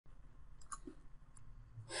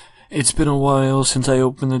It's been a while since I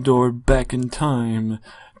opened the door back in time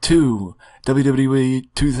to WWE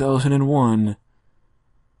 2001.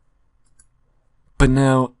 But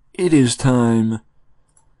now it is time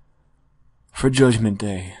for Judgment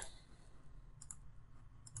Day.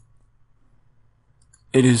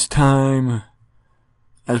 It is time,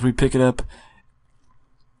 as we pick it up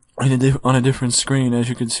on a different screen. As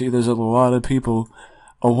you can see, there's a lot of people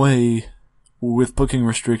away with booking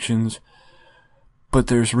restrictions, but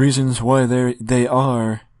there's reasons why they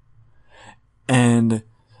are, and,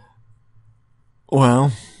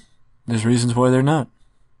 well, there's reasons why they're not.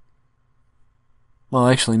 Well,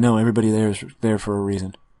 actually, no, everybody there is there for a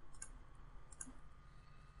reason.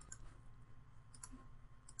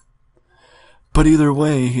 But either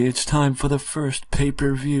way, it's time for the first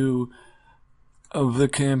pay-per-view of the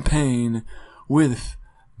campaign with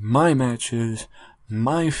my matches,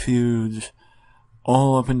 my feuds,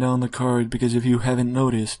 all up and down the card, because if you haven't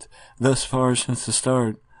noticed, thus far since the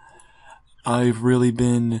start, I've really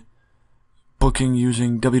been booking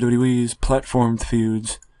using WWE's platformed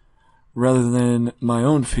feuds rather than my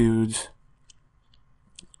own feuds.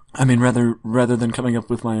 I mean, rather than coming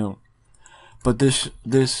up with my own. But this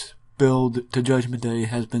build to Judgment Day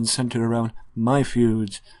has been centered around my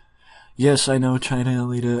feuds. Yes, I know China and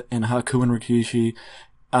Lita and Haku and Rikishi,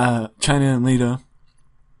 China and Lita,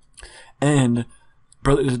 and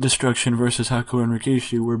Brothers of Destruction versus Haku and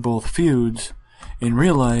Rikishi were both feuds in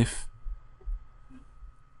real life,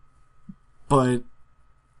 but,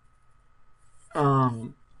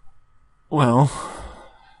 well,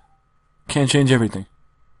 can't change everything.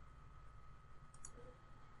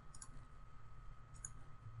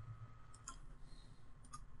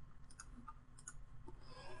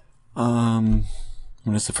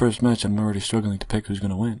 When it's the first match, I'm already struggling to pick who's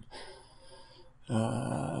gonna win.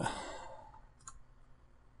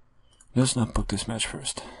 Let's not book this match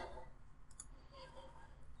first.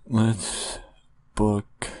 Let's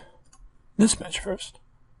book this match first.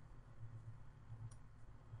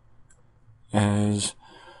 As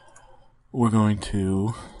we're going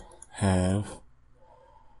to have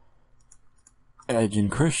Edge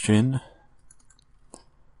and Christian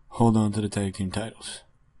hold on to the tag team titles.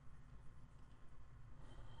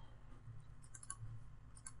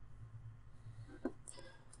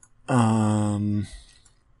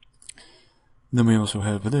 Then we also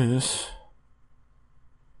have this.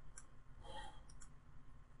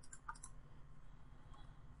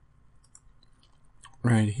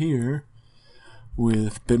 Right here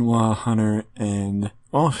with Benoit, Hunter, and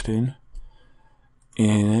Austin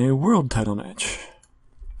in a world title match.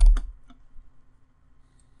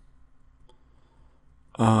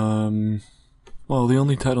 Well, the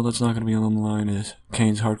only title that's not going to be on the line is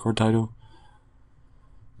Kane's hardcore title,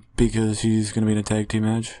 because he's going to be in a tag team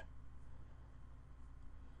match.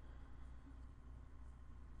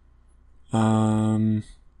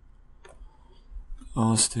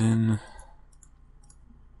 Austin.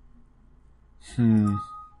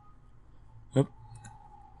 Yep.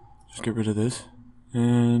 Just get rid of this.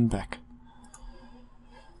 And back.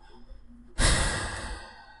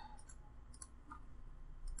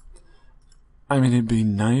 I mean, it'd be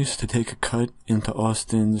nice to take a cut into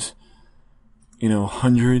Austin's,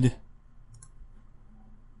 100.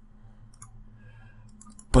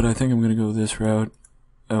 But I think I'm going to go this route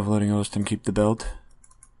of letting Austin keep the belt.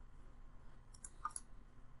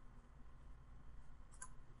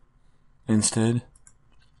 Instead.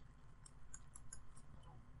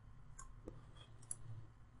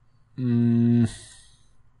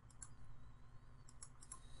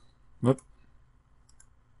 Whoop.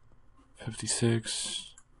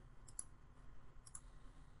 56.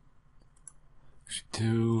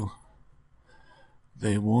 62.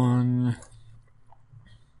 They won.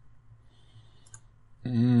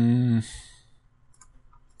 I'm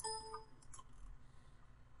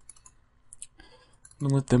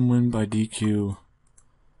gonna let them win by DQ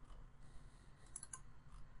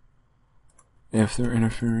after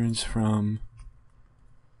interference from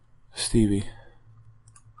Stevie.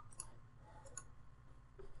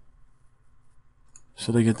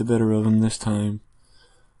 So they get the better of him this time.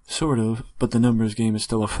 Sort of, but the numbers game is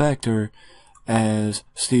still a factor as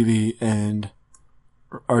Stevie and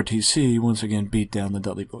RTC once again beat down the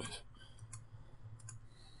Dudley Boys.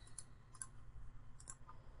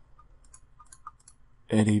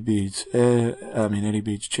 Eddie beats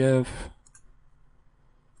Jeff.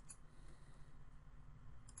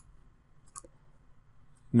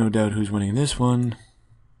 No doubt who's winning this one.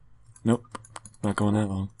 Nope, not going that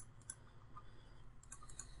long.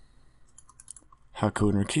 Haku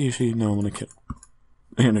and Rikishi. No, I'm gonna kill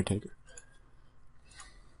The Undertaker.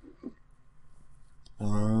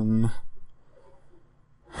 I'm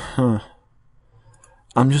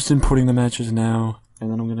just inputting the matches now,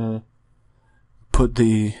 and then I'm gonna put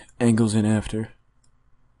the angles in after.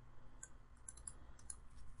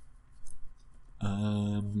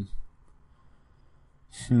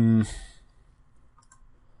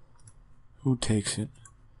 Who takes it?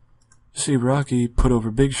 See, Rocky put over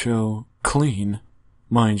Big Show clean,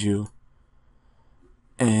 mind you,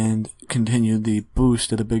 and continued the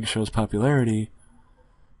boost of the Big Show's popularity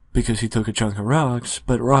because he took a chunk of Rock's,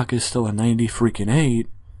 but Rock is still a 90-freaking-8.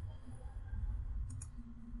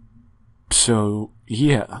 So,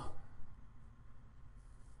 yeah.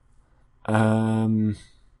 Already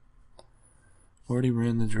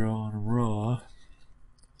ran the draw on Raw.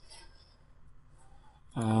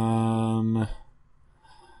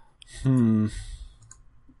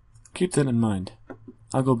 Keep that in mind.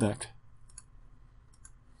 I'll go back.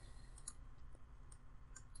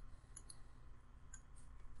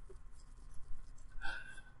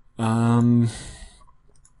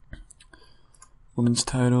 Women's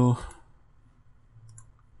title.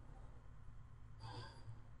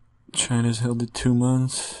 China's held it 2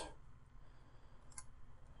 months.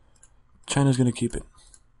 China's gonna keep it.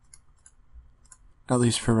 At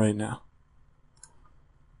least for right now.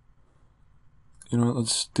 You know what,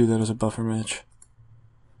 let's do that as a buffer match.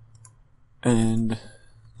 And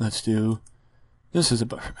let's do this as a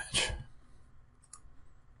buffer match.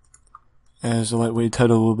 As the lightweight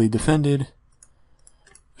title will be defended,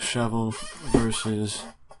 Chavo versus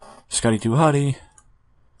Scotty 2 Hotty,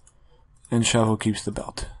 and Chavo keeps the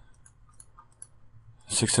belt.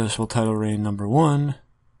 Successful title reign number 1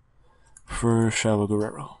 for Chavo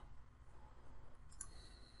Guerrero.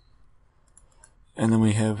 And then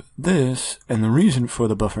we have this, and the reason for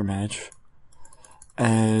the buffer match,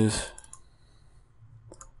 as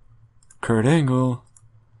Kurt Angle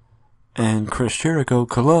and Chris Jericho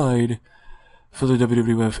collide for the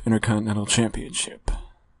WWF Intercontinental Championship.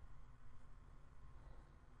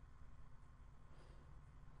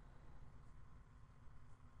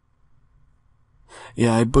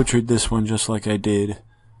 Yeah, I butchered this one just like I did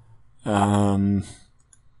this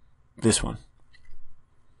one.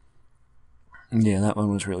 Yeah, that one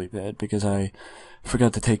was really bad because I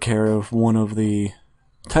forgot to take care of one of the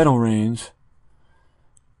title reigns,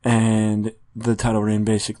 and the title reign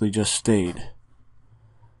basically just stayed.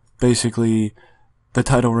 Basically, the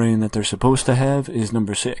title reign that they're supposed to have is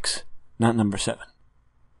number 6, not number 7.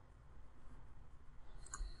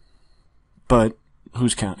 But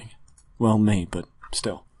who's counting? Well, me, but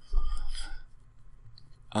still.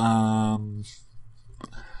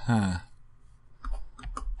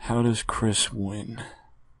 How does Chris win?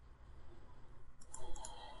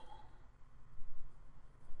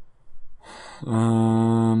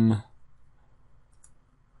 How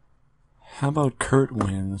about Kurt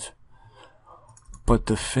wins, but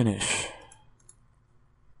the finish?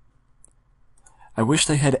 I wish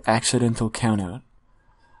they had accidental countout.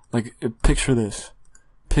 Like, picture this.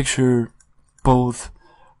 Picture both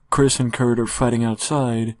Chris and Kurt are fighting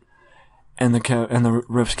outside, and the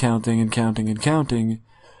refs counting and counting and counting,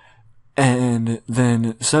 and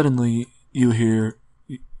then suddenly you hear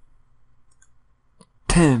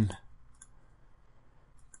 10.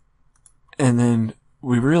 And then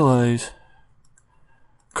we realize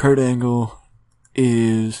Kurt Angle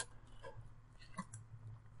is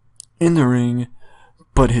in the ring,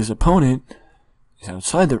 but his opponent is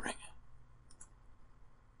outside the ring.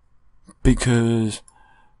 Because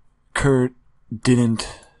Kurt didn't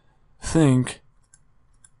think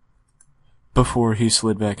before he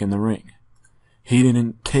slid back in the ring. He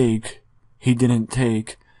didn't take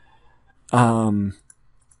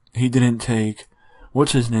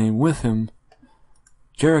what's his name with him,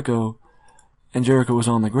 Jericho, and Jericho was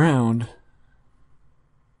on the ground,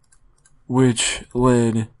 which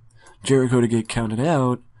led Jericho to get counted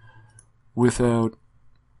out without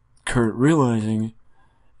Kurt realizing,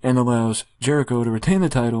 and allows Jericho to retain the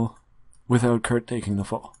title without Kurt taking the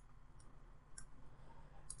fall.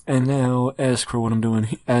 And now, as for what I'm doing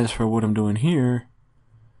here,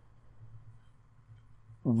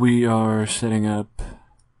 we are setting up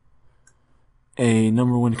a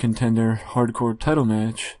number 1 contender hardcore title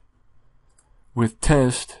match with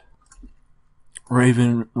Test,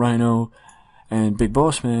 Raven, Rhino, and Big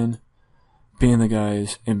Boss Man being the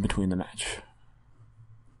guys in between the match.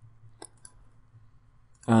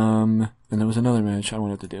 And there was another match I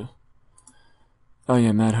wanted to do. Oh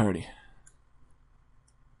yeah, Matt Hardy.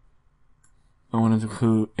 I wanted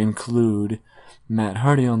to include Matt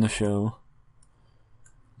Hardy on the show.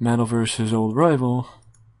 Matt versus his old rival,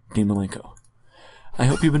 Dean Malenko. I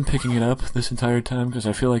hope you've been picking it up this entire time, because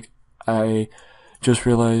I feel like I just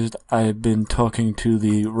realized I've been talking to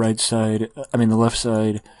the the left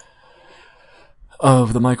side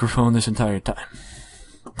of the microphone this entire time.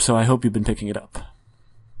 So I hope you've been picking it up.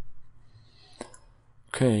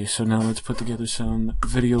 Okay, so now let's put together some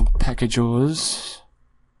video packages.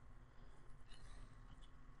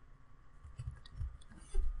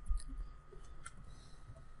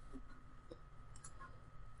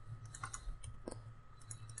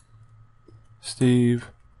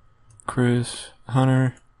 Steve, Chris,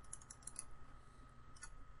 Hunter.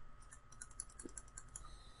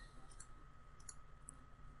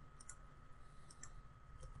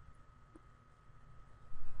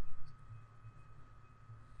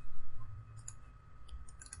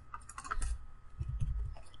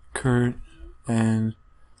 Kurt and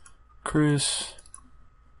Chris.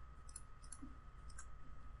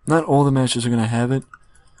 Not all the matches are going to have it,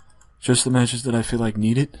 just the matches that I feel like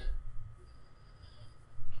need it.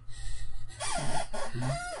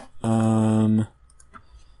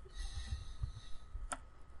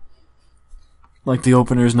 Like the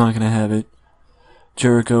opener is not going to have it.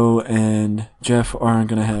 Jericho and Jeff aren't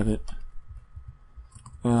going to have it.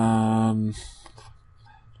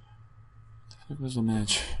 What was the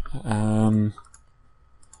match? How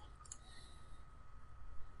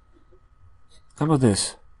about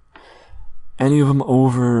this? Any of them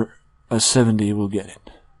over a 70 will get it.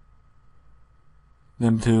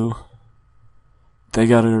 Them two. They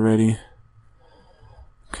got it already.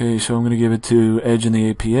 Okay, so I'm going to give it to Edge and the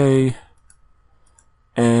APA.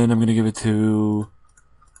 And I'm going to give it to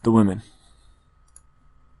the women.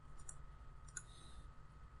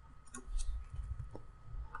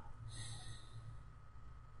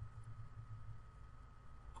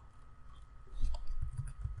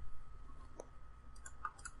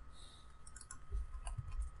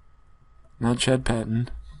 Not Chad Patton.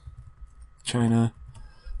 China.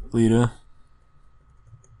 Lita.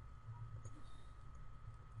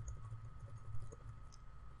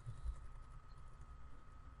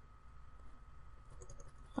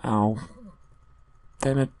 Ow.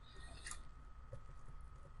 Damn it.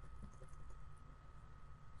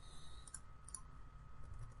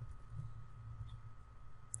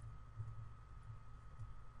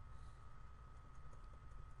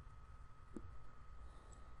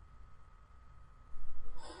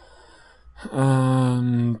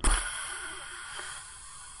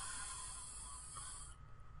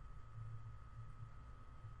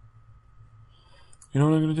 You know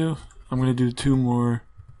what I'm gonna do? I'm gonna do two more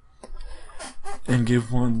and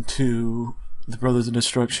give one to the Brothers of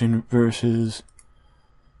Destruction versus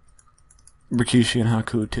Rikishi and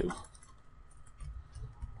Haku too.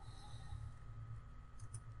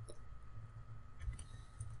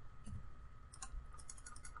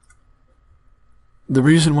 The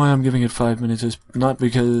reason why I'm giving it 5 minutes is not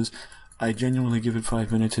because I genuinely give it 5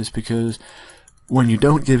 minutes, is because when you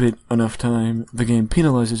don't give it enough time, the game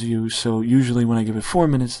penalizes you. So usually when I give it 4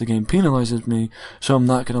 minutes, the game penalizes me. So I'm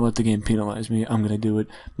not going to let the game penalize me. I'm going to do it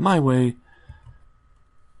my way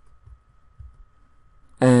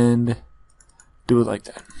and do it like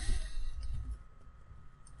that.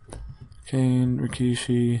 Kane,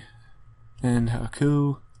 Rikishi, and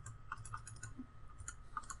Haku.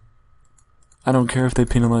 I don't care if they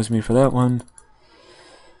penalize me for that one.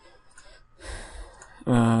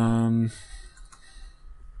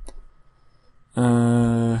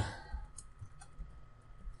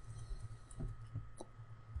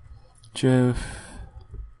 Jeff,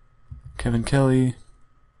 Kevin Kelly,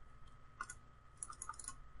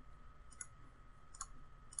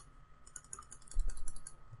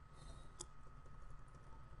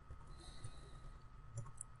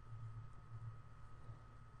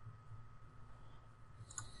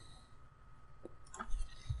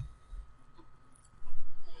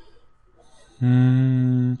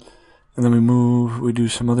 and then we do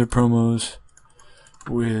some other promos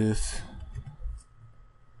with...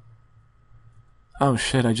 Oh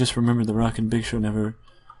shit, I just remembered the Rock and Big Show I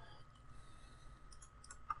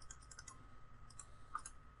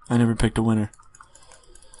never picked a winner.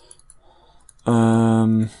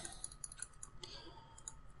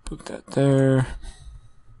 Put that there.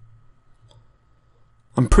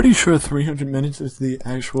 I'm pretty sure 300 minutes is the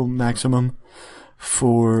actual maximum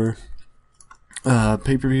for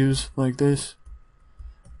pay-per-views like this.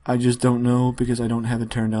 I just don't know because I don't have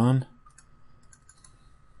it turned on.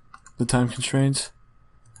 The time constraints.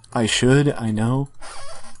 I should, I know,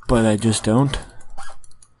 but I just don't.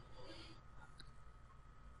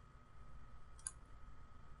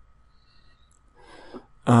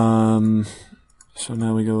 So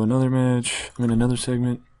now we go another match. Another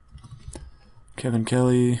segment. Kevin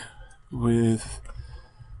Kelly with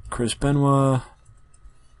Chris Benoit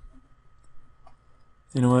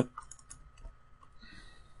You know what?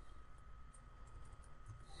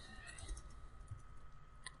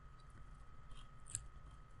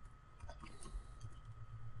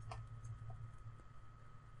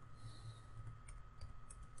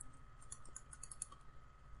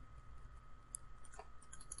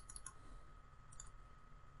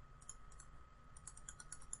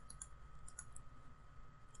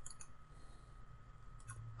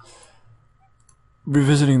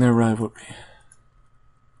 Revisiting their rivalry.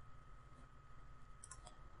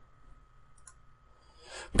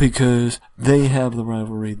 Because they have the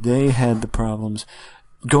rivalry, they had the problems.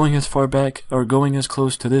 Going as far back, or going as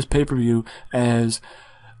close to this pay-per-view as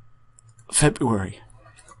February.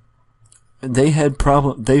 They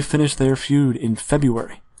finished their feud in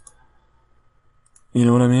February. You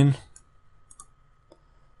know what I mean?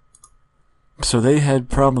 So they had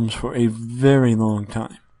problems for a very long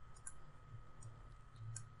time.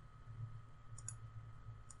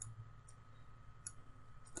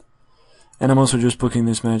 And I'm also just booking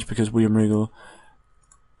this match because I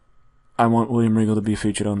want William Regal to be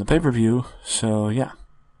featured on the pay-per-view, so yeah.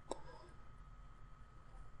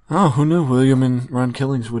 Oh, who knew William and Ron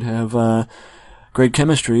Killings would have great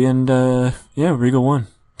chemistry, and yeah, Regal won.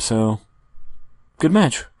 So, good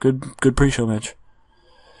match. Good pre-show match.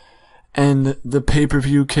 And the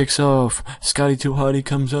pay-per-view kicks off. Scotty 2 Hotty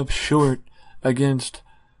comes up short against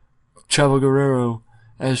Chavo Guerrero,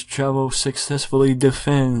 as Chavo successfully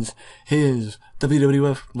defends his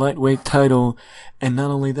WWF lightweight title, and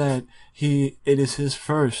not only that, it is his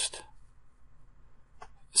first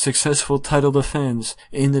successful title defense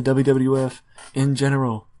in the WWF in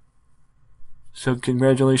general. So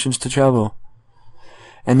congratulations to Chavo.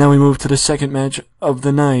 And now we move to the second match of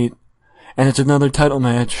the night, and it's another title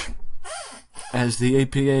match, as the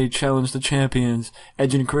APA challenge the champions,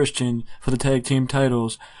 Edge and Christian, for the tag team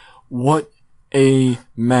titles. What a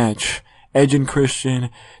match. Edge and Christian,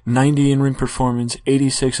 90 in-ring performance,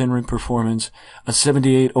 86 in-ring performance, a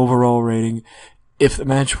 78 overall rating. If the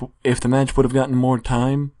match would have gotten more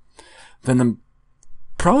time, then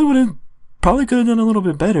probably could have done a little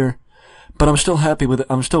bit better. But I'm still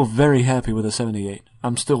very happy with a 78.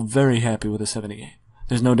 I'm still very happy with a 78.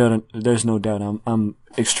 There's no doubt. I'm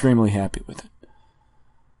extremely happy with it.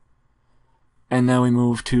 And now we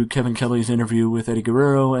move to Kevin Kelly's interview with Eddie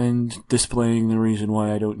Guerrero, and displaying the reason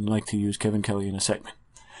why I don't like to use Kevin Kelly in a segment.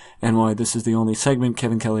 And why this is the only segment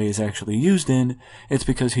Kevin Kelly is actually used in. It's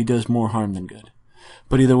because he does more harm than good.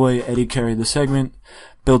 But either way, Eddie carried the segment,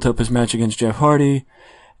 built up his match against Jeff Hardy,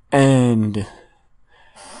 and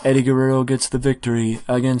Eddie Guerrero gets the victory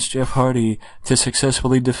against Jeff Hardy to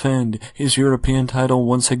successfully defend his European title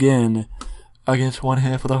once again against one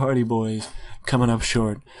half of the Hardy Boys, coming up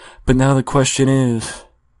short. But now the question is,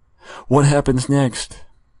 what happens next?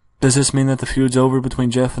 Does this mean that the feud's over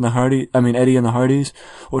between Eddie and the Hardys,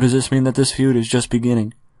 or does this mean that this feud is just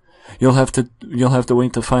beginning? You'll have to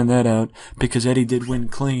wait to find that out, because Eddie did win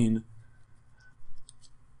clean.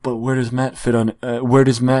 But where does Matt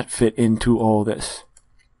fit into all this?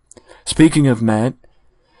 Speaking of Matt,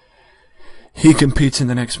 he competes in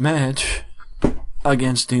the next match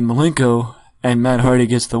against Dean Malenko, and Matt Hardy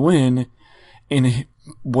gets the win in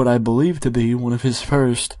what I believe to be one of his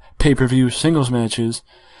first pay-per-view singles matches,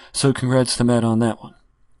 so congrats to Matt on that one.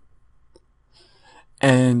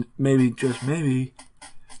 And maybe, just maybe,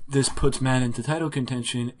 this puts Matt into title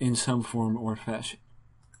contention in some form or fashion.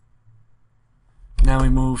 Now we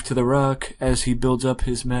move to The Rock as he builds up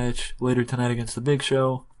his match later tonight against The Big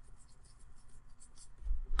Show.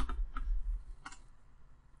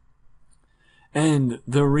 And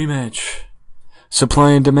the rematch.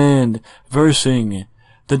 Supply and Demand versing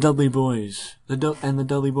the Dudley Boys. The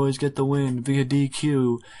Dudley Boys get the win via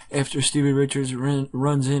DQ after Stevie Richards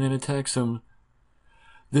runs in and attacks them.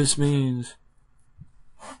 This means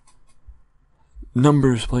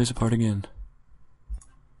numbers plays a part again.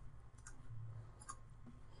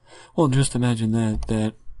 Well, just imagine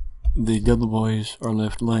that the Dudley Boys are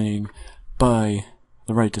left laying by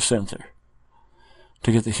the right to censor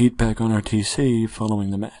to get the heat back on RTC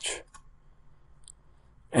following the match.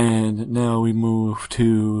 And now we move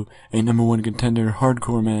to a number one contender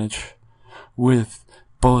hardcore match with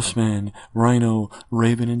Bossman, Rhino,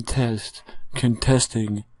 Raven, and Test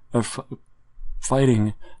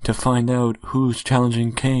fighting to find out who's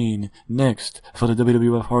challenging Kane next for the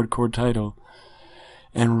WWF Hardcore title.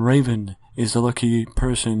 And Raven is the lucky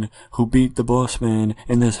person who beat the Bossman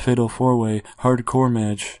in this Fatal 4-Way hardcore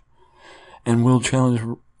match and will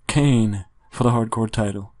challenge Kane for the hardcore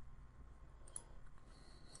title.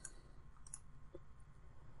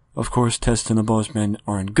 Of course, Test and the Boss Man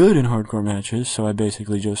aren't good in hardcore matches, so I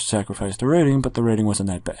basically just sacrificed the rating, but the rating wasn't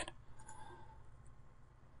that bad.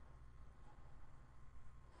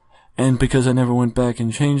 And because I never went back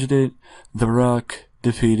and changed it, The Rock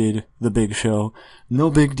defeated The Big Show. No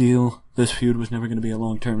big deal. This feud was never going to be a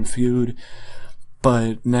long-term feud.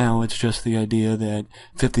 But now it's just the idea that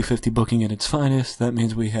 50-50 booking at its finest, that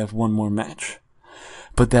means we have one more match.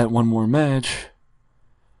 But that one more match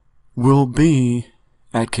will be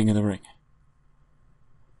at King of the Ring.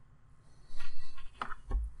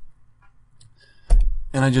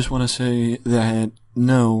 And I just want to say that,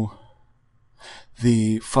 no,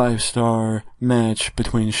 the 5-star match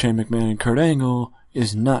between Shane McMahon and Kurt Angle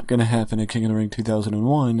is not going to happen at King of the Ring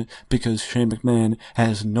 2001 because Shane McMahon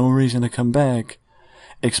has no reason to come back,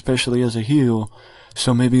 especially as a heel,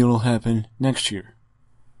 so maybe it'll happen next year.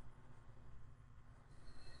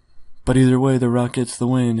 But either way, The Rock gets the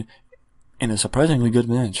win in a surprisingly good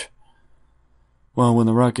match. Well, when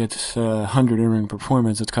The Rock gets 100 in-ring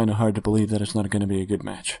performance, it's kind of hard to believe that it's not going to be a good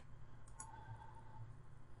match.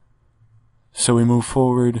 So we move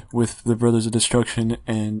forward with the Brothers of Destruction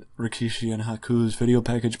and Rikishi and Haku's video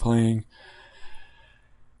package playing.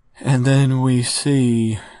 And then we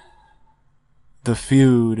see the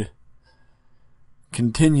feud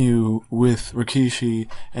continue with Rikishi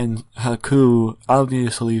and Haku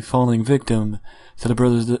obviously falling victim to the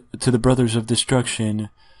Brothers of Destruction,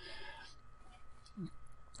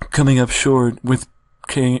 coming up short with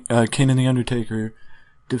Kane and the Undertaker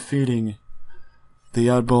defeating the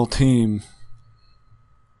Oddball team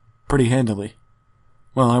pretty handily.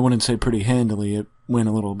 Well, I wouldn't say pretty handily. It went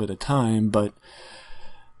a little bit of time, but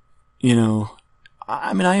you know,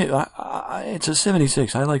 I mean, it's a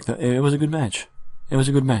 76. I like that. It was a good match. It was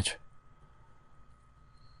a good match.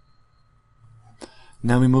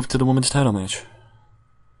 Now we move to the women's title match,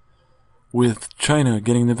 with Chyna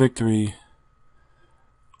getting the victory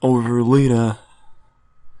over Lita.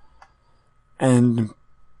 And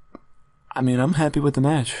I mean, I'm happy with the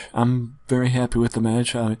match. I'm very happy with the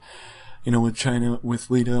match. With Chyna, with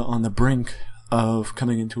Lita on the brink of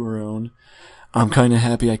coming into her own, I'm kind of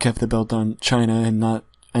happy I kept the belt on Chyna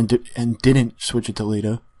and didn't switch it to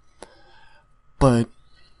Lita. But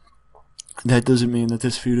that doesn't mean that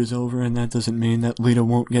this feud is over, and that doesn't mean that Lita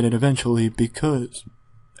won't get it eventually,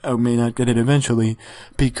 may not get it eventually,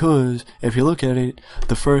 because if you look at it,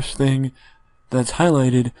 the first thing that's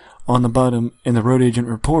highlighted on the bottom in the Road Agent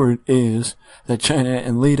report is that Chyna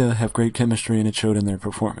and Lita have great chemistry, and it showed in their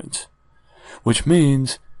performance. Which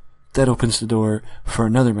means that opens the door for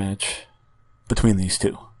another match between these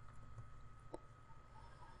two.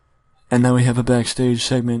 And now we have a backstage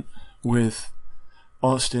segment with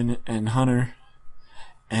Austin and Hunter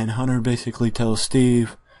basically tells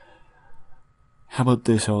Steve, how about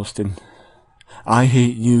this, Austin? I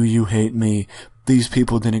hate you, you hate me. These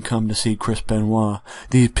people didn't come to see Chris Benoit.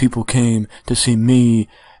 These people came to see me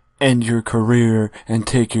end your career and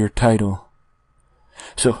take your title.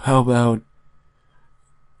 So how about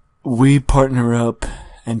we partner up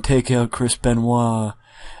and take out Chris Benoit,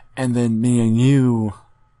 and then me and you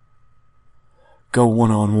go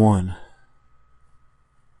one-on-one.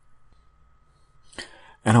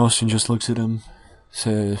 And Austin just looks at him,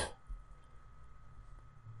 says,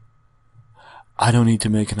 I don't need to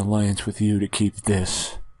make an alliance with you to keep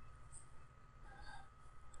this.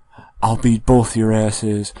 I'll beat both your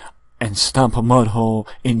asses and stomp a mud hole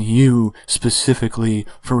in you specifically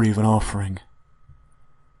for even offering.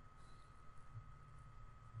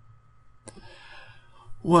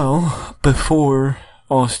 Well, before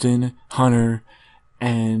Austin, Hunter,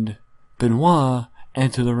 and Benoit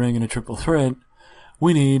enter the ring in a triple threat,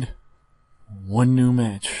 we need one new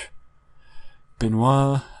match.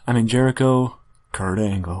 Jericho, Kurt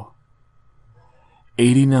Angle.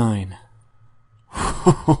 89.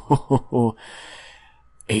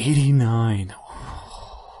 89.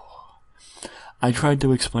 I tried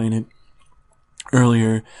to explain it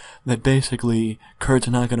earlier that basically Kurt's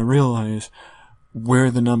not going to realize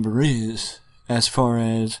where the number is as far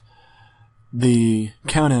as the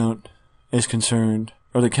count is concerned,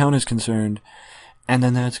 and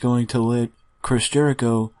then that's going to let Chris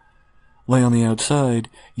Jericho lay on the outside.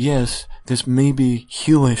 Yes, this may be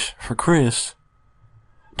heelish for Chris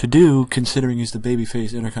to do, considering he's the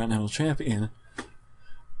babyface Intercontinental Champion,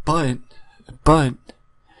 but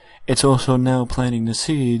it's also now planting the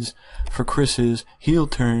seeds for Chris's heel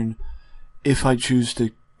turn if I choose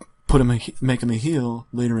to make him a heel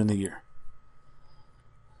later in the year.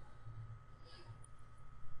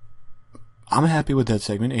 I'm happy with that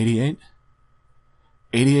segment. 88.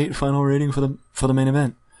 88 final rating for the main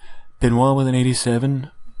event. Benoit with an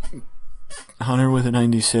 87. Hunter with a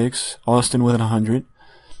 96, Austin with a 100.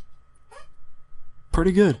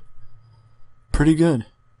 Pretty good. Pretty good.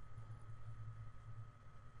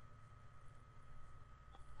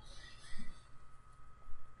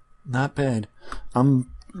 Not bad. I'm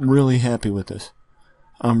really happy with this.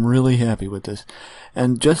 I'm really happy with this.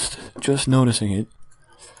 And just noticing it,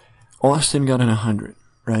 Austin got an 100,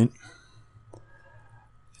 right?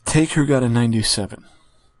 Taker got a 97.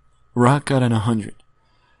 Rock got an 100.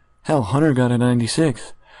 Hell, Hunter got a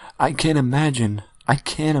 96. I can't imagine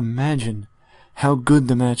how good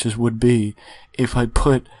the matches would be if I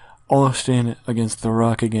put Austin against The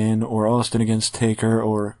Rock again, or Austin against Taker,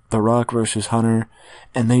 or The Rock versus Hunter,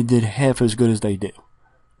 and they did half as good as they do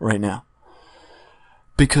right now.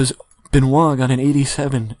 Because Benoit got an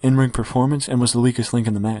 87 in-ring performance and was the weakest link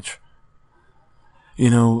in the match. You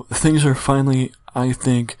know, things are finally, I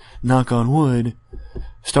think, knock on wood,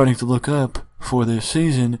 starting to look up for this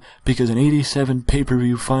season, because an 87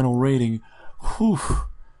 pay-per-view final rating, whew,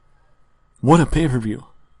 what a pay-per-view.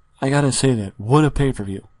 I gotta say that, what a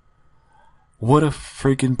pay-per-view. What a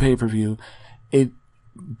freaking pay-per-view. It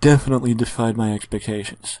definitely defied my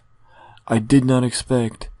expectations. I didn't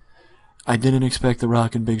expect The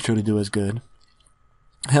Rock and Big Show to do as good.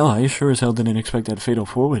 Hell, I sure as hell didn't expect that Fatal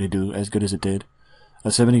 4-Way to do as good as it did.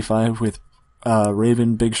 A 75 with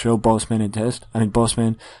Raven, Big Show, Bossman,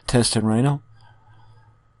 Test, and Rhino.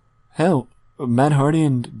 Hell, Matt Hardy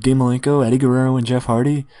and Dean Malenko, Eddie Guerrero and Jeff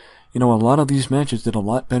Hardy, you know, a lot of these matches did a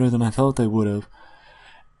lot better than I thought they would have.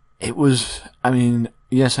 It was, I mean,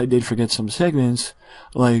 yes, I did forget some segments,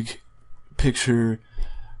 like, picture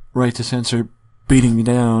Right to Censor beating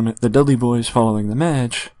down the Dudley Boys following the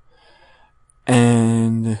match,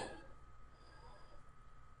 and,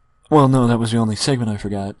 well, no, that was the only segment I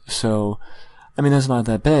forgot, so, I mean, that's not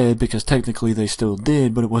that bad, because technically they still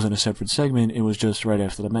did, but it wasn't a separate segment, it was just right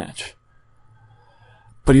after the match.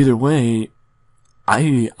 But either way,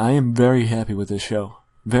 I am very happy with this show.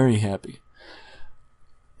 Very happy.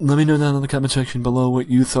 Let me know down in the comment section below what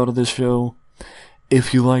you thought of this show,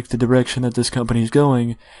 if you like the direction that this company is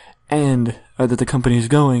going, and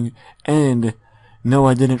no,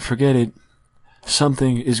 I didn't forget it,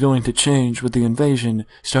 something is going to change with the invasion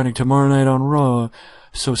starting tomorrow night on Raw,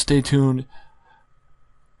 so stay tuned.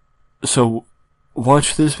 So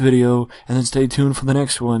watch this video and then stay tuned for the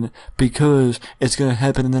next one, because it's going to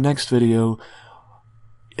happen in the next video,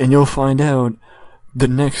 and you'll find out the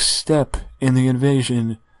next step in the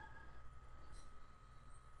invasion,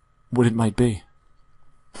 what it might be.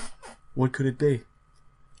 What could it be?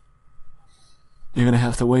 You're going to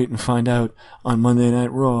have to wait and find out on Monday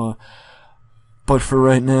Night Raw. But for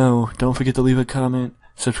right now, don't forget to leave a comment,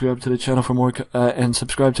 subscribe to the channel for more,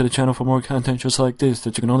 content just like this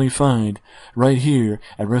that you can only find right here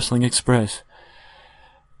at Wrestling Express.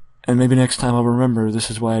 And maybe next time I'll remember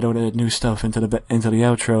this is why I don't add new stuff into the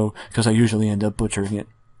outro, because I usually end up butchering it.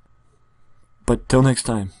 But till next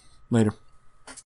time, later.